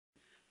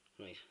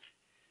Right.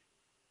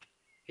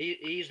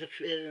 Here's the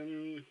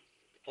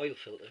oil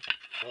filter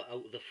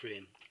out of the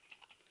frame.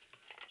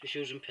 Just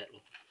using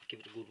petrol. Give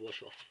it a good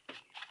wash off.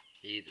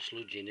 Here, the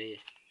sludge in here.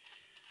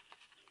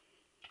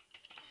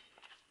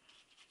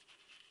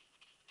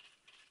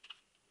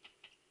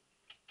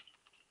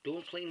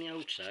 Don't clean the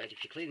outside.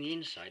 If you clean the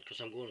inside,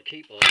 because I'm going to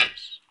keep all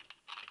this,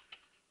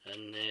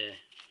 and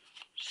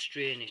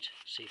strain it,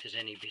 see if there's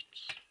any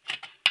bits.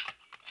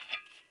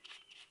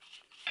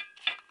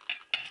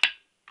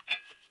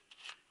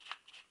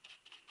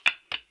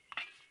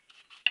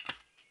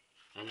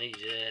 I need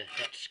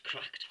that's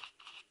cracked,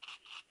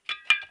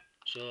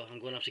 so I'm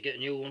going to have to get a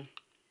new one.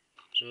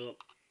 So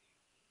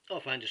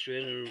I'll find a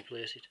strainer and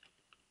replace it,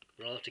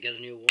 but I'll have to get a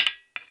new one.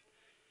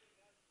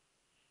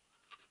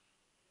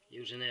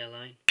 Use an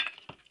airline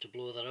to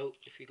blow that out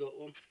if you got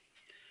one.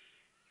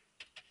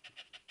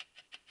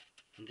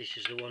 And this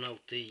is the one out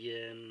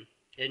the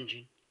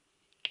engine.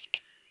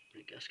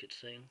 The gasket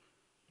seal.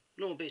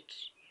 No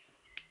bits.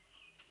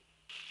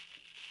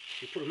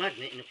 If you put a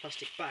magnet in a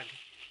plastic bag,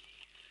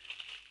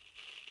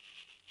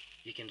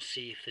 you can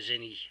see if there's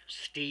any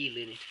steel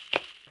in it.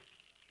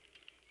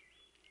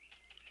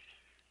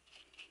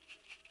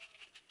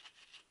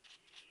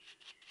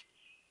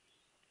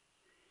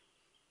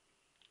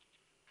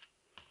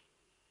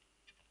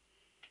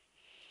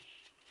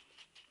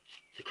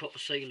 The copper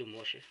sealing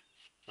washer,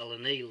 I'll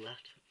anneal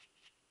that.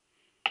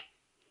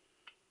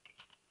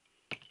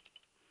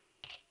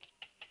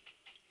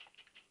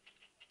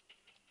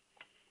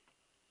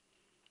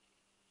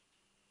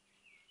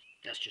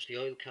 That's just the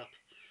oil cap.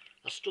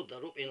 I stood that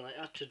up in like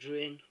that to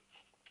drain,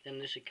 then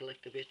this will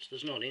collect the bits.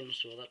 There's none in,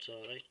 so that's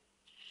alright.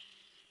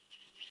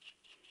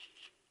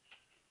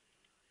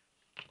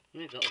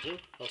 Maybe that'll do.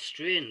 I'll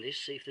strain this,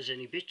 see if there's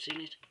any bits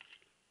in it.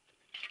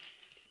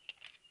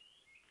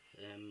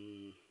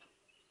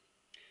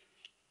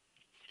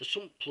 The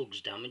sump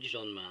plug's damaged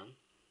on mine.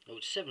 Oh,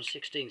 it's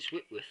 7/16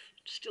 whip width.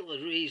 It's still a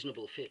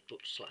reasonable fit, but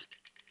slack.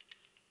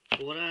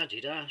 But what I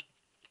did, I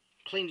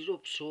cleaned it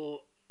up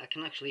so I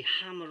can actually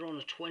hammer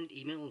on a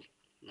 20mm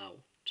now.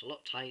 It's a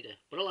lot tighter,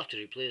 but I'll have to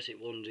replace it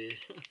one day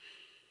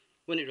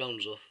when it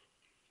rounds off.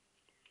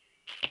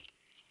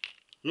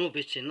 No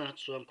bits in that,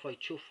 so I'm quite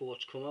chuffed for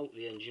what's come out of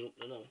the engine up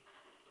to now.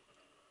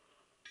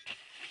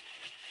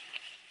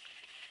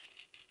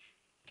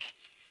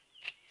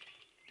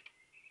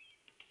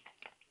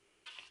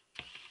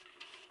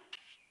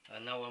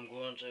 And now I'm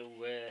going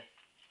to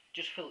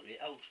just filter it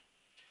out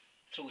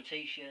through a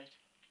t-shirt.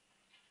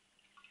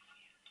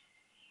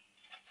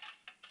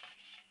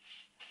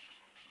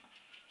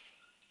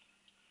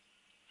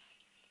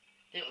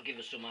 It'll give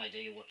us some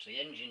idea what the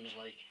engine's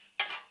like.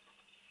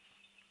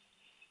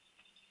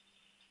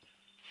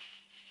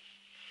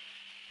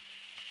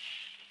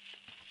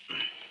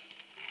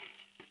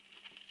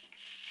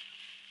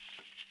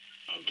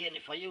 Again,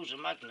 if I use a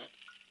magnet,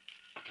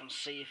 I can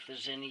see if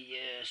there's any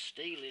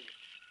steel in it.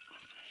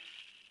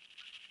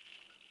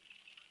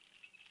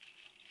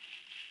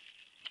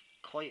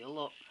 Quite a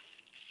lot.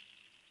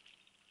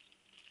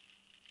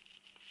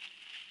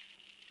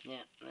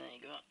 Yeah, there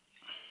you go.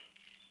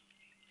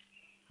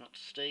 That's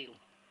steel.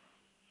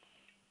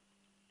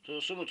 So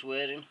something's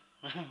wearing.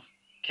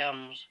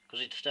 Cams,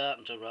 because it's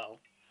starting to rattle.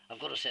 I've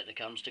got a set of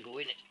cams to go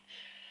in it.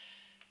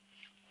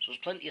 So there's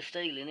plenty of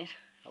steel in it.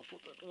 I'll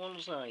put that to one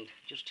side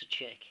just to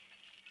check.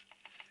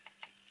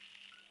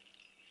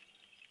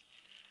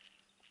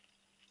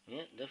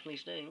 Yeah, definitely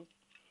steel.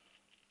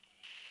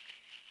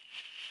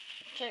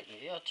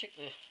 Technically, I'll take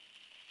the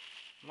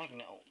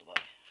magnet out the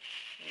back.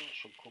 It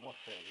should come off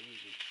fairly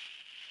easy.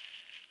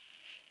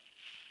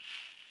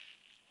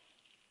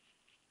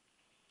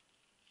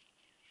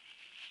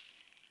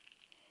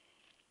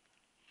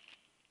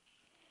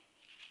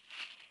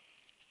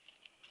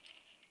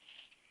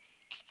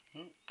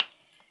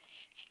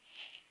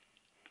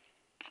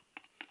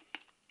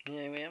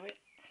 There we have it.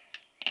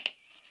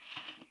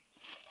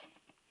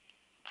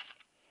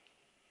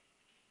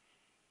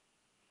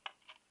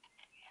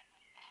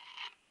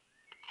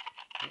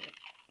 Yep.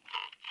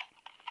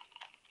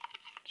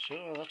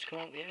 So that's come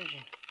out the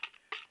engine.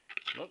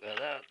 Look at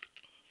that.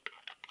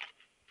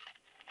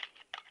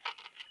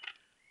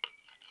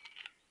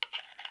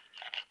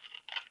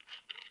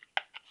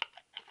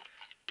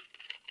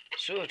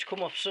 So it's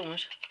come off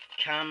summit,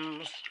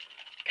 cams,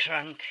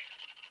 crank.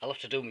 I'll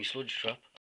have to do my sludge trap.